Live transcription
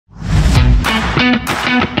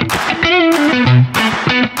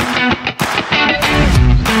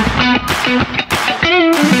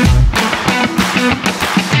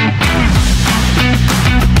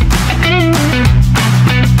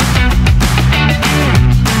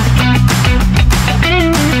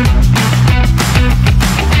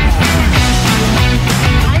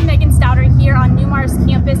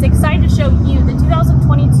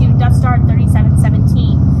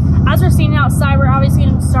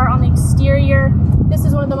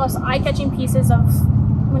most eye-catching pieces of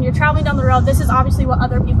when you're traveling down the road. This is obviously what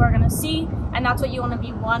other people are going to see, and that's what you want to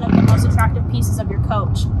be one of the most attractive pieces of your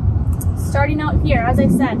coach. Starting out here, as I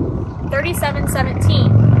said,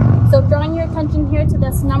 3717. So drawing your attention here to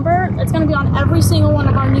this number, it's going to be on every single one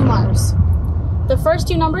of our Newmars. The first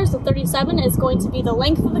two numbers, the 37 is going to be the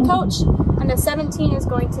length of the coach, and the 17 is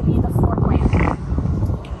going to be the floor plan.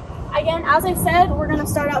 Again, as I said, we're going to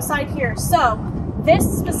start outside here. So this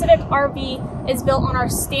specific RV is built on our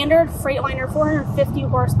standard Freightliner 450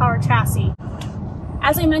 horsepower chassis.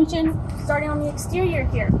 As I mentioned, starting on the exterior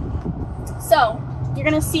here. So you're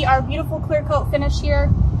going to see our beautiful clear coat finish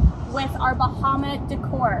here with our Bahama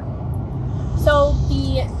decor. So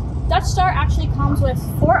the Dutch Star actually comes with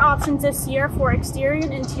 4 options this year for exterior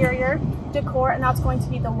and interior decor, and that's going to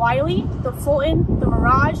be the Wiley, the Fulton, the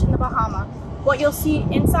Mirage, and the Bahama. What you'll see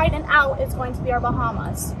inside and out is going to be our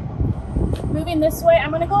Bahamas. Moving this way,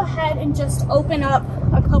 I'm going to go ahead and just open up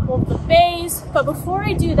a couple of the bays, but before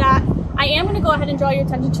I do that, I am going to go ahead and draw your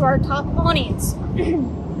attention to our top awnings.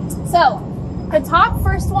 So, the top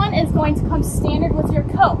first one is going to come standard with your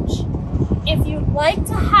coach. If you'd like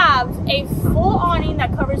to have a full awning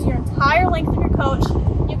that covers your entire length of your coach,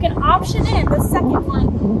 you can option in the second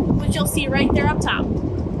one, which you'll see right there up top.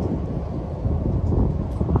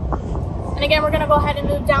 And again, we're going to go ahead and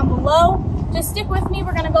move down below. Just stick with me.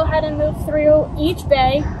 We're going to go ahead and move through each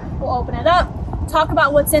bay. We'll open it up, talk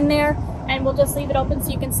about what's in there, and we'll just leave it open so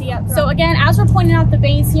you can see it. So again, as we're pointing out the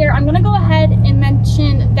bays here, I'm going to go ahead and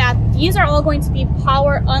mention that these are all going to be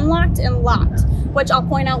power unlocked and locked, which I'll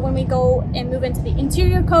point out when we go and move into the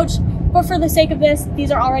interior coach. But for the sake of this, these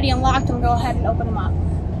are already unlocked, and we'll go ahead and open them up.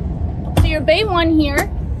 So your bay 1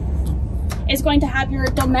 here is going to have your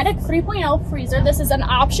Dometic 3.0 freezer. This is an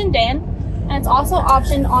optioned in, and it's also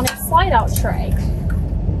optioned on a slide out tray.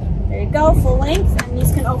 There you go, full length, and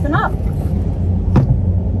these can open up.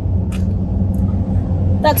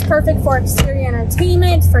 That's perfect for exterior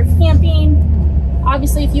entertainment, for camping.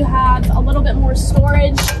 Obviously, if you have a little bit more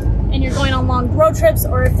storage and you're going on long road trips,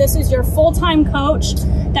 or if this is your full-time coach,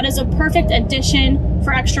 that is a perfect addition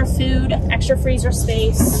for extra food, extra freezer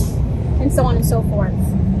space, and so on and so forth.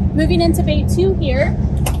 Moving into bay 2 here,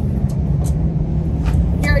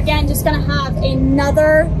 you're again just going to have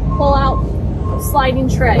another pull-out sliding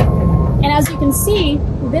tray. And as you can see,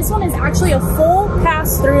 this one is actually a full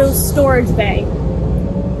pass-through storage bay.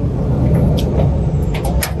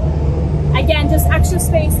 Again, just extra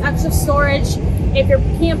space, extra storage. If you're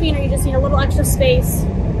camping or you just need a little extra space,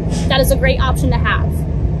 that is a great option to have.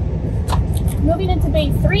 Moving into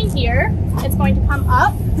bay 3 here, it's going to come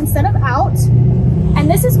up instead of out. And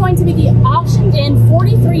this is going to be the optioned in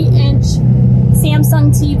 43-inch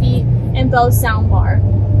Samsung TV and Bose soundbar.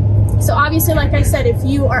 So obviously, like I said, if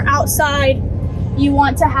you are outside, you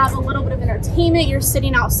want to have a little bit of entertainment, you're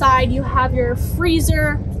sitting outside, you have your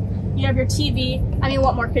freezer, you have your TV, I mean,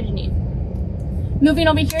 what more could you need? Moving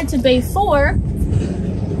over here to bay 4,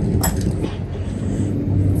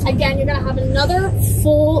 again, you're gonna have another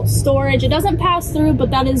full storage. It doesn't pass through,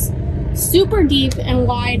 but that is super deep and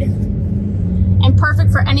wide and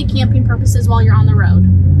perfect for any camping purposes while you're on the road.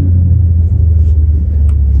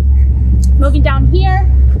 Moving down here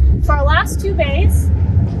for our last 2 bays.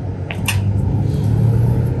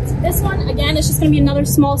 This one, again, is just gonna be another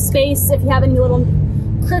small space. If you have any little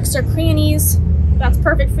crooks or crannies, that's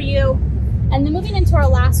perfect for you. And then moving into our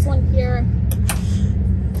last one here,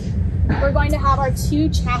 we're going to have our 2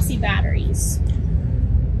 chassis batteries.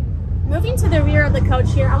 Moving to the rear of the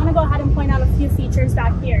coach here, I want to go ahead and point out a few features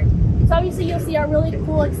back here. So obviously you'll see our really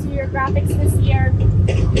cool exterior graphics this year.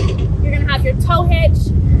 You're going to have your tow hitch.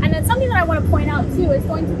 And then something that I want to point out too is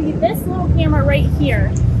going to be this little camera right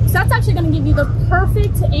here. So that's actually going to give you the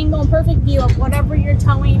perfect angle and perfect view of whatever you're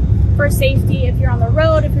towing for safety. If you're on the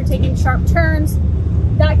road, if you're taking sharp turns,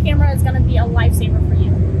 that camera is going to be a lifesaver for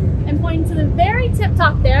you. And pointing to the very tip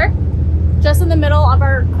top there, just in the middle of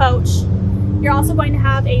our coach, you're also going to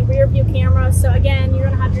have a rear view camera. So again, you're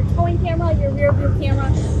going to have your towing camera, your rear view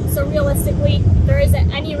camera. So realistically, there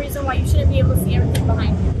isn't any reason why you shouldn't be able to see everything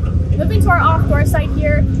behind you. Moving to our off-door side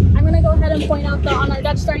here, I'm going to go ahead and point out that on our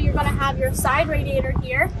Dutch Star, you're going to have your side radiator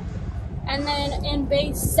here. And then in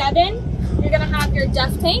bay 7, you're going to have your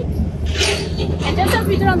def tank. And just as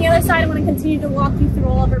we did on the other side, I'm going to continue to walk you through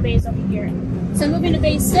all of our bays over here. So moving to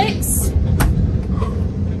bay 6,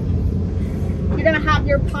 you're going to have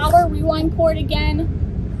your power rewind port again.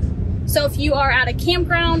 So if you are at a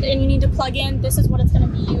campground and you need to plug in, this is what it's going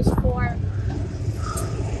to be used for.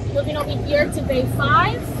 Moving over here to bay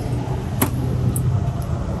 5.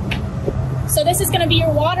 So this is going to be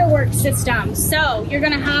your waterworks system. So you're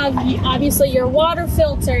going to have obviously your water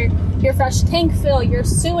filter, your fresh tank fill, your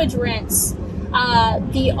sewage rinse,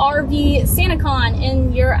 the RV SaniCon,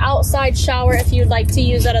 and your outside shower if you'd like to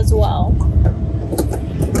use it as well.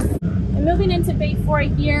 And moving into bay 4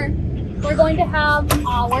 here, we're going to have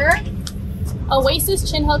our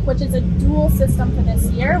Oasis chin hook, which is a dual system for this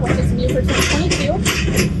year, which is new for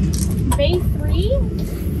 2022. Bay 3,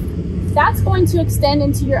 that's going to extend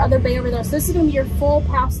into your other bay over there. So this is going to be your full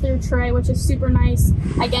pass-through tray, which is super nice.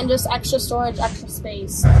 Again, just extra storage, extra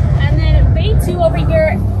space. And then bay 2 over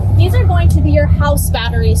here, these are going to be your house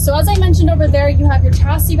batteries. So as I mentioned over there, you have your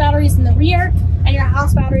chassis batteries in the rear and your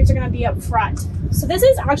house batteries are going to be up front. So this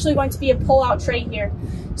is actually going to be a pull-out tray here.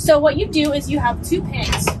 So what you do is you have 2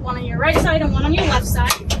 pins, one on your right side and one on your left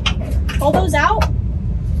side. Pull those out,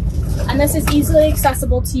 and this is easily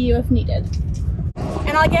accessible to you if needed.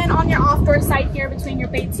 And again, on your off-door side here between your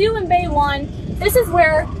bay 2 and bay 1, this is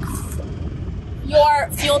where your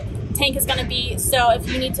fuel tank is going to be. So if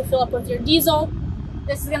you need to fill up with your diesel,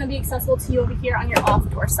 this is going to be accessible to you over here on your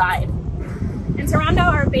off-door side. And to round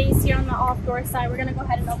out our bays here on the off-door side, we're going to go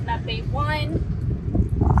ahead and open up bay 1,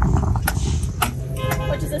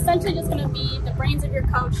 which is essentially just going to be the brains of your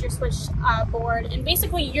coach, your switch board, and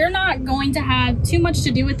basically you're not going to have too much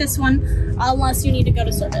to do with this one unless you need to go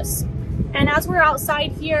to service. And as we're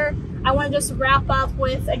outside here, I want to just wrap up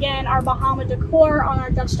with, again, our Bahama decor on our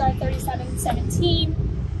Dutch Star 3717.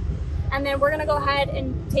 And then we're going to go ahead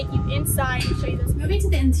and take you inside and show you this. Moving to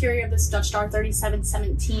the interior of this Dutch Star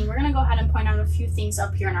 3717, we're going to go ahead and point out a few things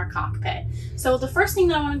up here in our cockpit. So the first thing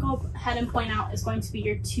that I want to go ahead and point out is going to be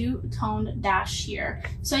your 2-tone dash here.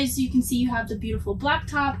 So as you can see, you have the beautiful black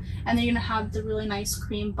top, and then you're going to have the really nice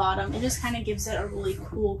cream bottom. It just kind of gives it a really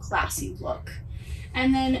cool, classy look.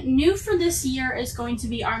 And then new for this year is going to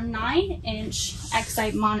be our 9-inch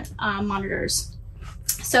X-Sight monitors.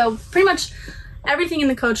 So pretty much everything in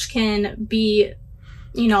the coach can be,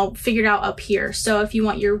 you know, figured out up here. So if you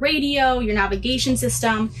want your radio, your navigation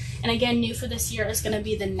system, and again, new for this year is going to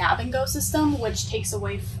be the Nav and Go system, which takes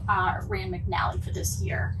away Rand McNally for this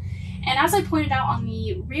year. And as I pointed out, on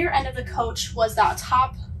the rear end of the coach was that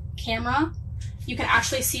top camera. You can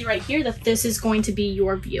actually see right here that this is going to be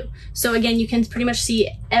your view. So again, you can pretty much see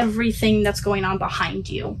everything that's going on behind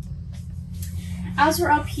you. As we're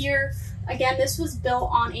up here, again, this was built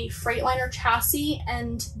on a Freightliner chassis,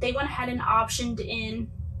 and they went ahead and optioned in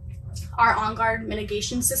our on-guard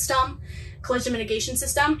mitigation system, collision mitigation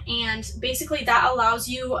system, and basically that allows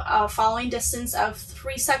you a following distance of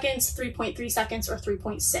 3 seconds, 3.3 seconds, or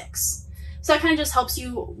 3.6. So that kind of just helps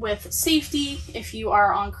you with safety if you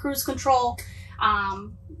are on cruise control.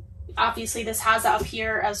 Obviously this has that up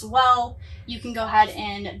here as well. You can go ahead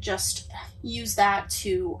and just use that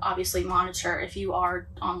to obviously monitor if you are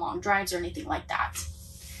on long drives or anything like that.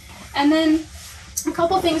 And then a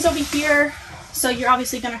couple things over here. So you're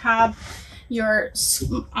obviously going to have your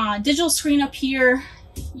digital screen up here,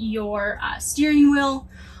 your steering wheel.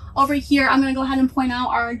 Over here, I'm going to go ahead and point out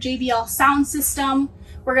our JBL sound system.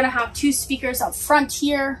 We're going to have 2 speakers up front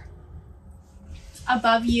here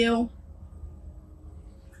above you.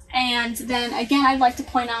 And then again, I'd like to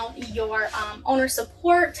point out your owner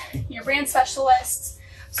support, your brand specialists.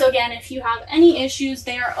 So again, if you have any issues,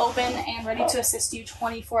 they are open and ready to assist you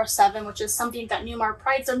 24/7, which is something that Newmar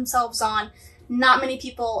prides themselves on. Not many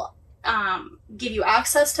people give you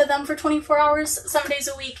access to them for 24 hours, 7 days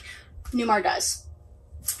a week. Newmar does.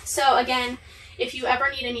 So again, if you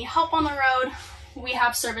ever need any help on the road, we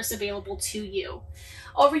have service available to you.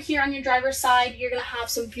 Over here on your driver's side, you're going to have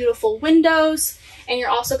some beautiful windows, and you're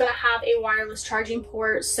also going to have a wireless charging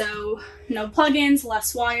port, so no plugins,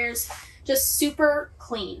 less wires, just super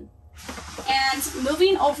clean. And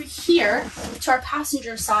moving over here to our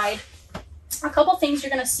passenger side, a couple things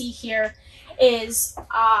you're going to see here is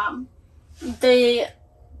the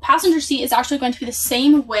passenger seat is actually going to be the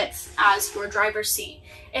same width as your driver's seat.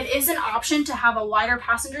 It is an option to have a wider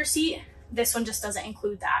passenger seat. This one just doesn't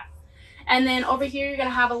include that. And then over here, you're going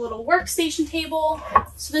to have a little workstation table.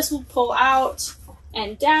 So this will pull out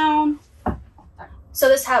and down. So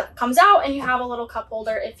this comes out, and you have a little cup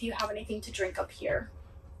holder if you have anything to drink up here.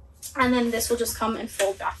 And then this will just come and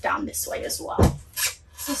fold back down this way as well.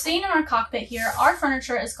 So staying in our cockpit here, our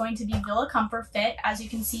furniture is going to be Villa Comfort Fit, as you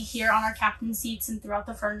can see here on our captain seats and throughout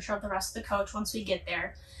the furniture of the rest of the coach once we get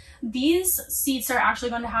there. These seats are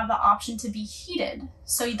actually going to have the option to be heated.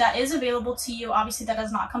 So that is available to you. Obviously that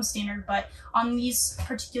does not come standard, but on these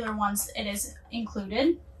particular ones, it is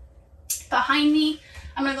included. Behind me,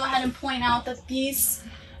 I'm going to go ahead and point out that these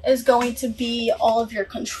is going to be all of your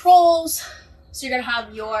controls. So you're going to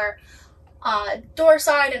have your door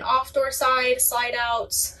side and off door side, slide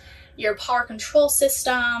outs, your power control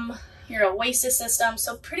system, your Oasis system.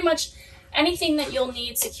 So pretty much anything that you'll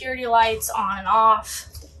need, security lights on and off,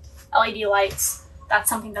 LED lights, that's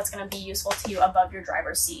something that's going to be useful to you above your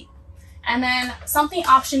driver's seat. And then something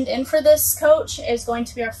optioned in for this coach is going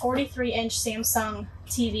to be our 43-inch Samsung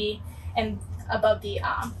TV and above the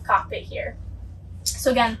cockpit here.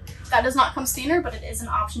 So again, that does not come standard, but it is an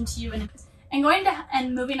option to you.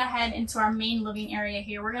 And moving ahead into our main living area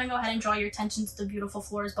here, we're going to go ahead and draw your attention to the beautiful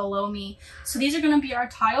floors below me. So these are going to be our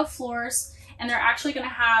tile floors, and they're actually going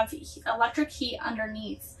to have electric heat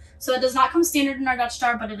underneath. So it does not come standard in our Dutch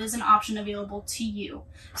Star, but it is an option available to you.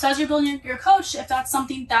 So as you're building your coach, if that's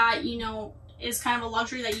something that, you know, is kind of a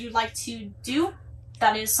luxury that you'd like to do,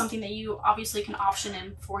 that is something that you obviously can option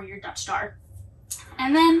in for your Dutch Star.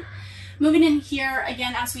 And then moving in here,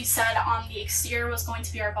 again, as we said, on the exterior was going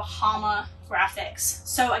to be our Bahama graphics.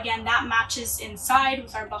 So again, that matches inside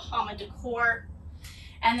with our Bahama decor.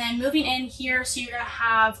 And then moving in here, so you're gonna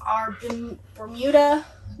have our Bermuda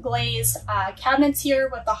glazed cabinets here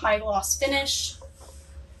with the high gloss finish.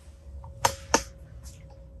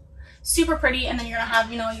 Super pretty. And then you're gonna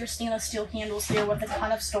have, you know, your stainless steel handles here with a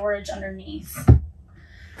ton of storage underneath.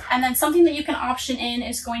 And then something that you can option in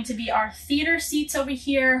is going to be our theater seats over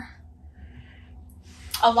here,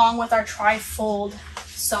 along with our tri-fold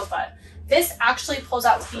sofa. This actually pulls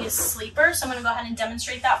out to be a sleeper, so I'm gonna go ahead and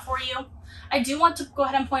demonstrate that for you. I do want to go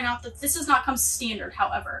ahead and point out that this does not come standard,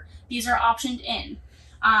 however. These are optioned in.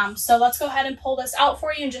 So let's go ahead and pull this out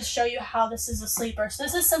for you and just show you how this is a sleeper. So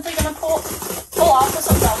this is simply gonna pull off with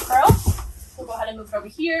some Velcro. We'll go ahead and move it over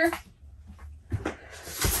here.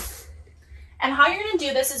 And how you're gonna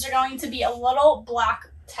do this is you're going to be a little black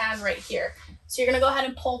tab right here. So you're gonna go ahead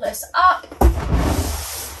and pull this up.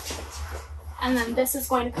 And then this is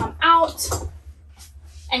going to come out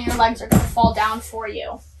and your legs are going to fall down for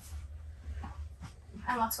you.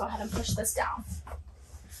 And let's go ahead and push this down.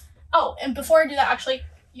 Oh, and before I do that, actually,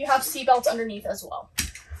 you have seat belts underneath as well.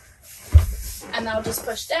 And that'll just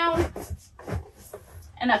push down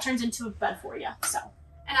and that turns into a bed for you. So,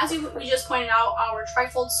 and as we just pointed out, our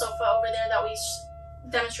tri-fold sofa over there that we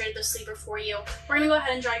demonstrated the sleeper for you, we're going to go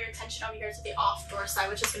ahead and draw your attention over here to the off-door side,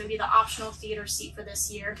 which is going to be the optional theater seat for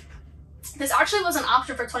this year. This actually was an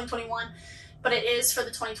option for 2021, but it is for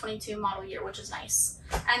the 2022 model year, which is nice.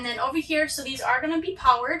 And then over here, so these are going to be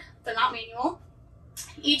powered. They're not manual.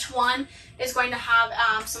 Each one is going to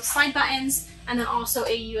have some slide buttons and then also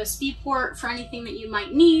a USB port for anything that you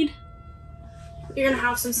might need. You're going to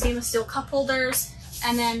have some stainless steel cup holders.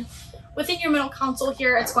 And then within your middle console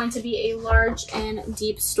here, it's going to be a large and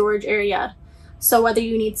deep storage area. So whether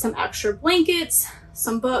you need some extra blankets,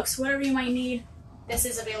 some books, whatever you might need, this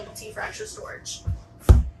is available to you for extra storage.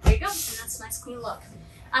 There you go, and that's a nice clean look.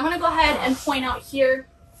 I'm gonna go ahead and point out here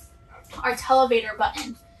our televator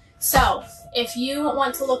button. So if you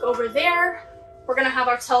want to look over there, we're gonna have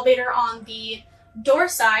our televator on the door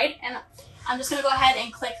side, and I'm just gonna go ahead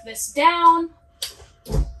and click this down.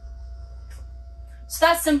 So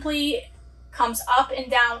that simply comes up and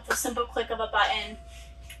down with a simple click of a button,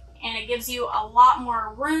 and it gives you a lot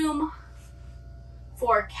more room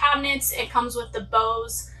for cabinets. It comes with the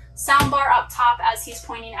Bose soundbar up top, as he's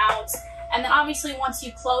pointing out. And then obviously once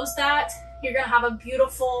you close that, you're gonna have a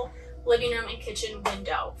beautiful living room and kitchen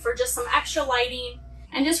window for just some extra lighting.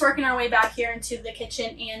 And just working our way back here into the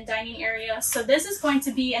kitchen and dining area. So this is going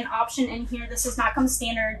to be an option in here. This does not come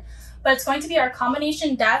standard, but it's going to be our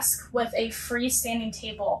combination desk with a freestanding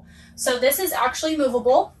table. So this is actually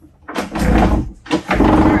movable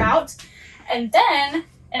out, and then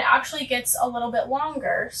it actually gets a little bit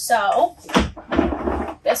longer. So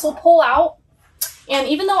this will pull out. And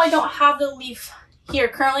even though I don't have the leaf here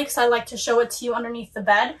currently, because I like to show it to you underneath the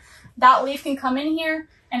bed, that leaf can come in here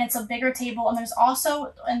and it's a bigger table. And there's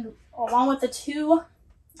also, and along with the two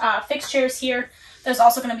fixed chairs here, there's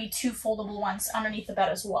also going to be two foldable ones underneath the bed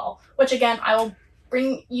as well, which again, I will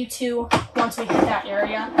bring you to once we hit that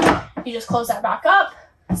area. You just close that back up.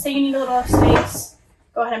 Say you need a little space,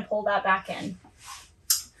 go ahead and pull that back in.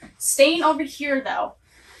 Staying over here though,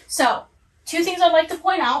 so two things I'd like to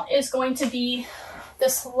point out is going to be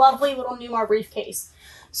this lovely little Newmar briefcase.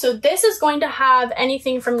 So this is going to have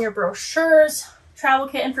anything from your brochures, travel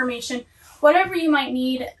kit information, whatever you might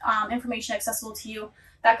need, information accessible to you.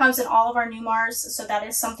 That comes in all of our Newmars, so that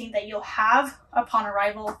is something that you'll have upon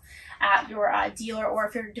arrival at your dealer, or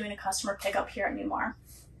if you're doing a customer pickup here at Newmar.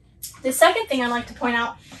 The second thing I'd like to point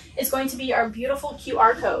out is going to be our beautiful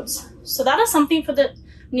QR codes. So that is something for the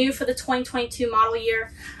new for the 2022 model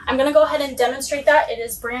year. I'm going to go ahead and demonstrate that. It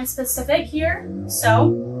is brand specific here.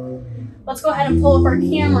 So let's go ahead and pull up our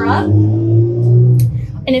camera.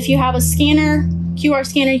 And if you have a scanner, QR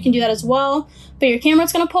scanner, you can do that as well. But your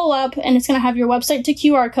camera's going to pull up and it's going to have your website to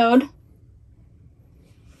QR code.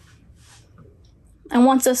 And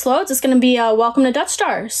once this loads, it's going to be welcome to Dutch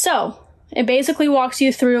Star. So it basically walks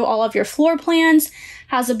you through all of your floor plans,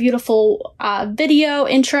 has a beautiful video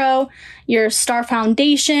intro, your star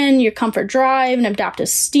foundation, your comfort drive, and adaptive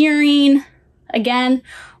steering. Again,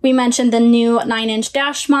 we mentioned the new 9-inch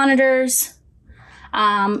dash monitors,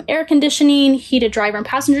 air conditioning, heated driver and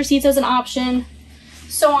passenger seats as an option,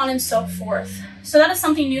 so on and so forth. So that is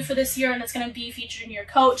something new for this year, and it's going to be featured in your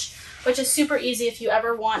coach, which is super easy if you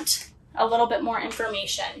ever want a little bit more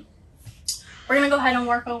information. We're going to go ahead and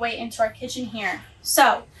work our way into our kitchen here.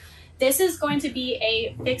 So this is going to be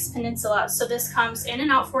a fixed peninsula. So this comes in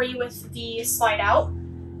and out for you with the slide out.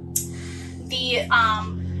 The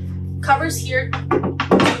covers here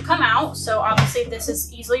do come out. So obviously this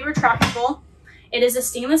is easily retractable. It is a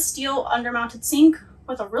stainless steel undermounted sink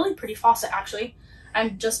with a really pretty faucet, actually.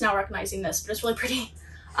 I'm just now recognizing this, but it's really pretty.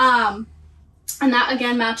 And that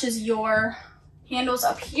again matches your handles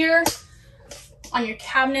up here on your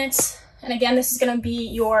cabinets. And again, this is going to be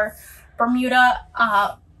your Bermuda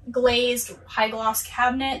glazed high gloss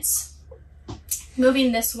cabinets.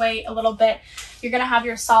 Moving this way a little bit, you're going to have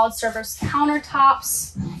your solid surface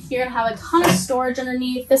countertops. You're going to have a ton of storage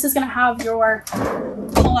underneath. This is going to have your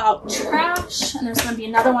pull out trash, and there's going to be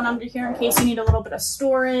another one under here in case you need a little bit of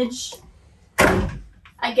storage.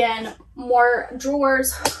 Again, more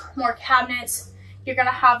drawers, more cabinets. You're going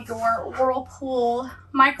to have your Whirlpool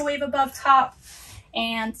microwave above top,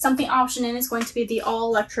 and something option in is going to be the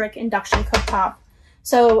all-electric induction cooktop.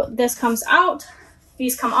 So this comes out,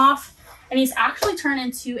 these come off, and these actually turn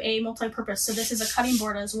into a multi-purpose. So this is a cutting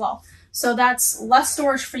board as well. So that's less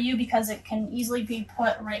storage for you because it can easily be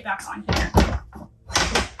put right back on here.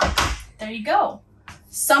 There you go.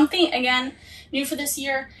 Something, again, new for this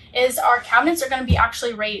year is our cabinets are going to be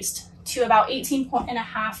actually raised to about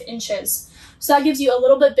 18.5 inches. So that gives you a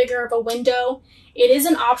little bit bigger of a window. It is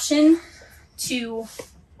an option to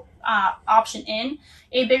option in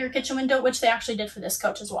a bigger kitchen window, which they actually did for this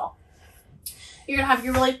coach as well. You're gonna have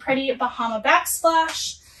your really pretty Bahama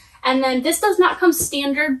backsplash, and then this does not come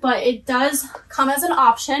standard, but it does come as an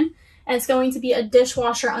option, and it's going to be a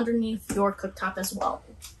dishwasher underneath your cooktop as well.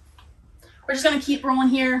 We're just gonna keep rolling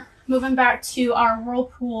here, moving back to our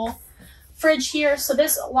Whirlpool fridge here. So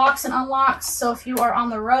this locks and unlocks, so if you are on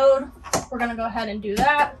the road, we're gonna go ahead and do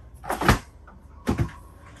that.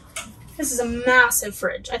 This is a massive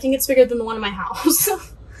fridge. I think it's bigger than the one in my house.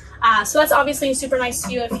 So that's obviously a super nice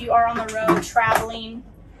view if you are on the road traveling.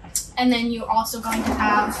 And then you're also going to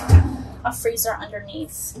have a freezer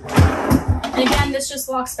underneath. And again, this just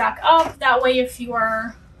locks back up. That way, if you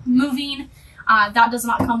are moving, that does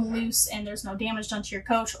not come loose and there's no damage done to your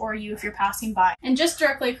coach or you if you're passing by. And just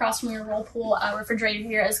directly across from your Whirlpool refrigerator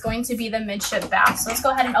here is going to be the midship bath. So let's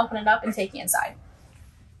go ahead and open it up and take you inside.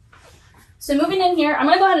 So moving in here, I'm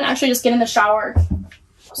going to go ahead and actually just get in the shower.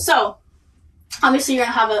 So obviously you're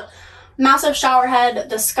going to have a massive shower head,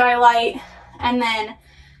 the skylight, and then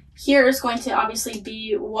here is going to obviously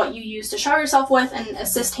be what you use to shower yourself with and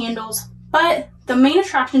assist handles. But the main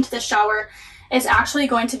attraction to this shower is actually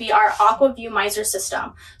going to be our AquaView Miser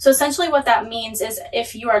system. So essentially what that means is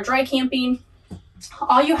if you are dry camping,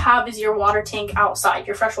 all you have is your water tank outside,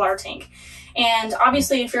 your freshwater tank. And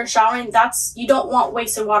obviously if you're showering, you don't want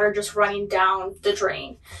wasted water just running down the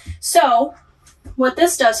drain. So what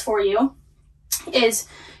this does for you is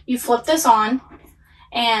you flip this on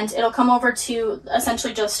and it'll come over to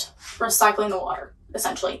essentially just recycling the water,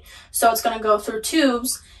 essentially. So it's going to go through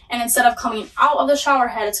tubes, and instead of coming out of the shower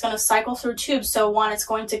head, it's going to cycle through tubes. So one, it's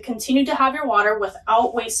going to continue to have your water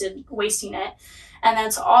without wasting it. And then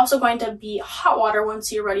it's also going to be hot water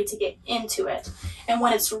once you're ready to get into it. And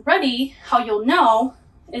when it's ready, how you'll know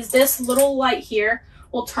is this little light here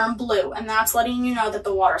will turn blue, and that's letting you know that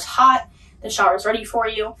the water's hot, the shower is ready for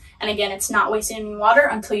you. And again, it's not wasting any water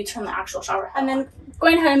until you turn the actual shower head. And then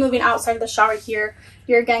going ahead and moving outside of the shower here,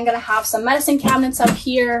 you're again going to have some medicine cabinets up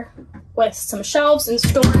here with some shelves and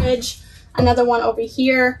storage. Another one over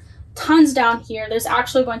here, tons down here. There's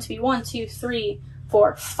actually going to be 1, 2, 3,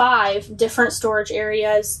 4, 5 different storage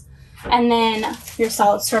areas. And then your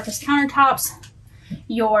solid surface countertops,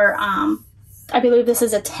 your I believe this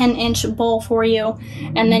is a 10-inch bowl for you.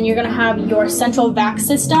 And then you're going to have your central vac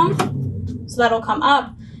system. So that'll come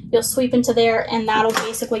up, you'll sweep into there, and that'll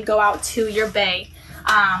basically go out to your bay.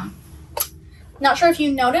 Not sure if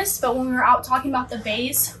you noticed, but when we were out talking about the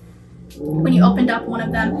bays, when you opened up one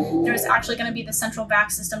of them, there's actually going to be the central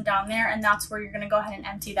vac system down there, and that's where you're going to go ahead and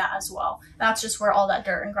empty that as well. That's just where all that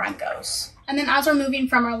dirt and grime goes. And then as we're moving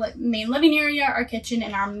from our main living area, our kitchen,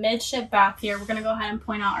 and our midship bath here, we're gonna go ahead and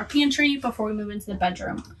point out our pantry before we move into the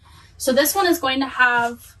bedroom. So this one is going to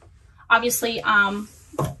have, obviously,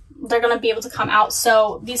 they're gonna be able to come out.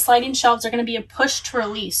 So these sliding shelves are gonna be a push to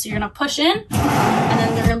release. So you're gonna push in, and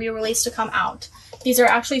then they're gonna be released to come out. These are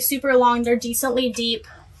actually super long, they're decently deep,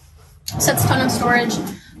 sets a ton of storage,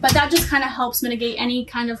 but that just kind of helps mitigate any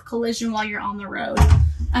kind of collision while you're on the road.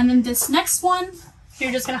 And then this next one,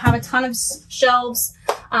 you're just gonna have a ton of shelves.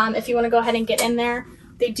 If you wanna go ahead and get in there,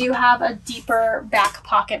 they do have a deeper back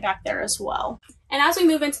pocket back there as well. And as we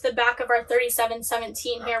move into the back of our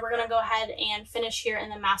 3717 here, we're gonna go ahead and finish here in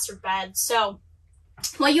the master bed. So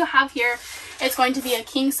what you have here is going to be a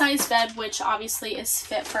king size bed, which obviously is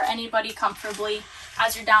fit for anybody comfortably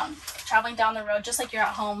as you're traveling down the road, just like you're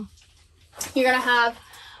at home. You're gonna have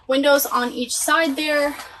windows on each side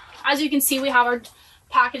there. As you can see, we have our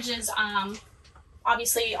packages,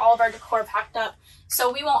 obviously all of our decor packed up.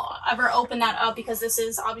 So we won't ever open that up because this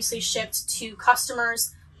is obviously shipped to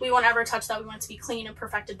customers. We won't ever touch that. We want it to be clean and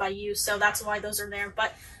perfected by you. So that's why those are there.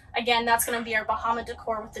 But again, that's gonna be our Bahama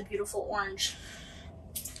decor with the beautiful orange.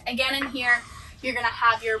 Again, in here, you're gonna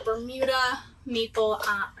have your Bermuda maple,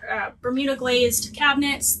 Bermuda glazed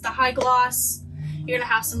cabinets, the high gloss. You're gonna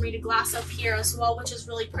have some reeded glass up here as well, which is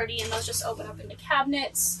really pretty, and those just open up into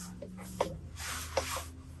cabinets.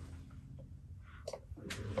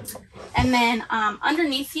 And then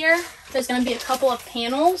underneath here, there's gonna be a couple of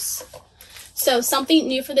panels. So something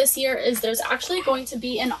new for this year is there's actually going to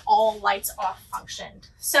be an all lights off function.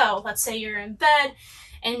 So let's say you're in bed,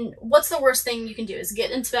 and what's the worst thing you can do is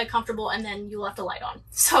get into bed comfortable and then you left a light on.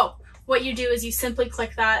 So what you do is you simply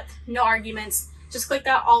click that, no arguments, just click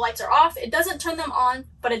that, all lights are off. It doesn't turn them on,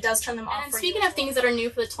 but it does turn them off. And speaking of things that are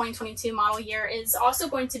new for the 2022 model year is also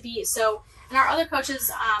going to be, so in our other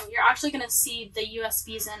coaches, you're actually gonna see the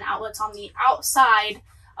USBs and outlets on the outside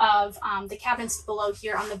of the cabinets below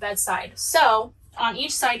here on the bedside. So on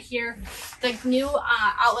each side here, the new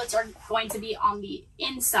outlets are going to be on the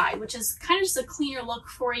inside, which is kind of just a cleaner look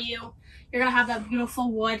for you. You're gonna have that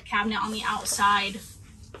beautiful wood cabinet on the outside.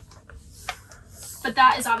 But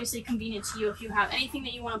that is obviously convenient to you if you have anything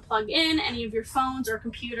that you want to plug in, any of your phones or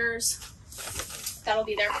computers, that'll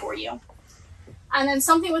be there for you. And then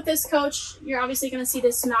something with this coach, you're obviously going to see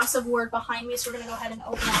this massive word behind me, so we're going to go ahead and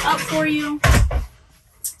open that up for you.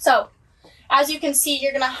 So as you can see,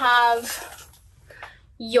 you're going to have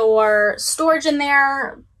your storage in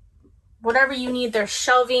there, whatever you need. There's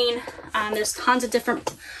shelving, there's tons of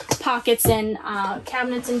different pockets and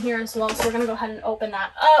cabinets in here as well, so we're going to go ahead and open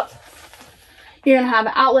that up. You're gonna have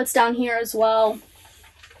outlets down here as well.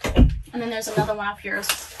 And then there's another one up here as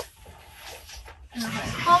well. I'm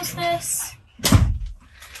gonna close this.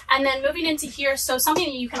 And then moving into here, so something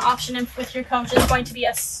that you can option in with your coach is going to be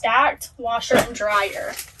a stacked washer and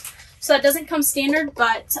dryer. So that doesn't come standard,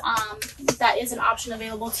 but that is an option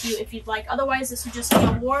available to you if you'd like. Otherwise, this would just be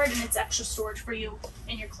a ward and it's extra storage for you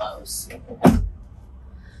in your clothes.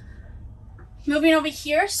 Moving over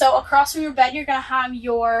here, so across from your bed, you're gonna have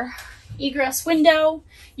your egress window.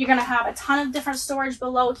 You're going to have a ton of different storage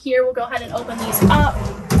below here. We'll go ahead and open these up.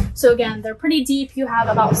 So again, they're pretty deep. You have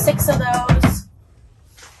about 6 of those.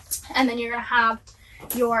 And then you're going to have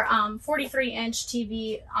your 43-inch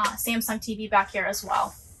TV, Samsung TV back here as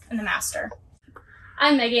well in the master.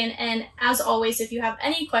 I'm Megan, and as always, if you have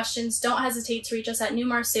any questions, don't hesitate to reach us at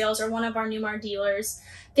Newmar Sales or one of our Newmar dealers.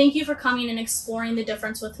 Thank you for coming and exploring the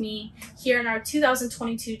difference with me here in our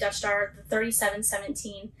 2022 Dutch Star, the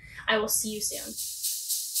 3717. I will see you soon.